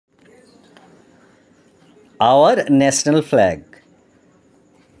our national flag.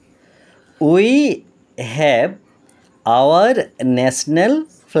 We have our national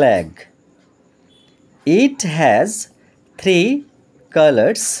flag. It has 3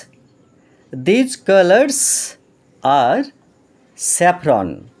 colors. These colors are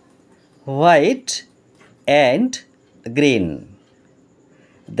saffron, white, and green.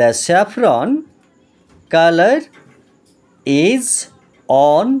 The saffron color is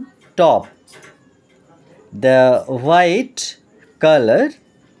on top. The white color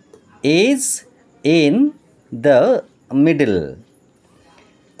is in the middle,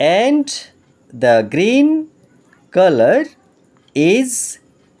 and the green color is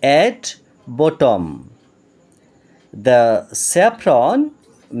at bottom. The saffron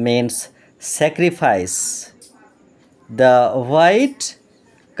means sacrifice. The white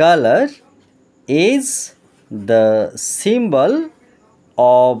color is the symbol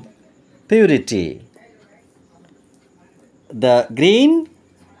of purity. The green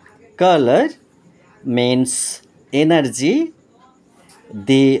color means energy.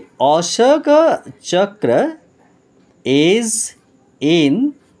 The Ashoka Chakra is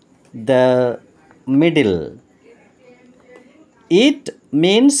in the middle. It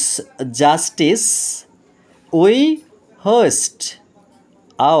means justice. We hoist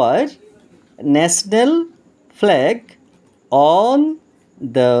our national flag on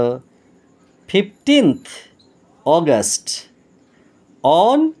the 15th August,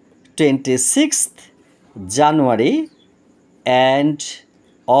 on 26th January, and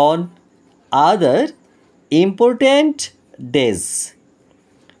on other important days.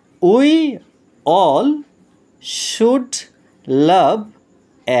 We all should love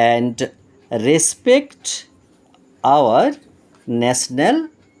and respect our national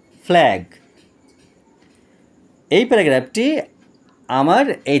flag. এই প্যারাগ্রাফটি আমার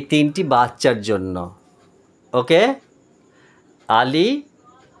এই 3টি বাচ্চার জন্য। ওকে, আলী,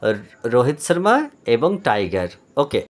 রোহিত শর্মা এবং tiger. ওকে।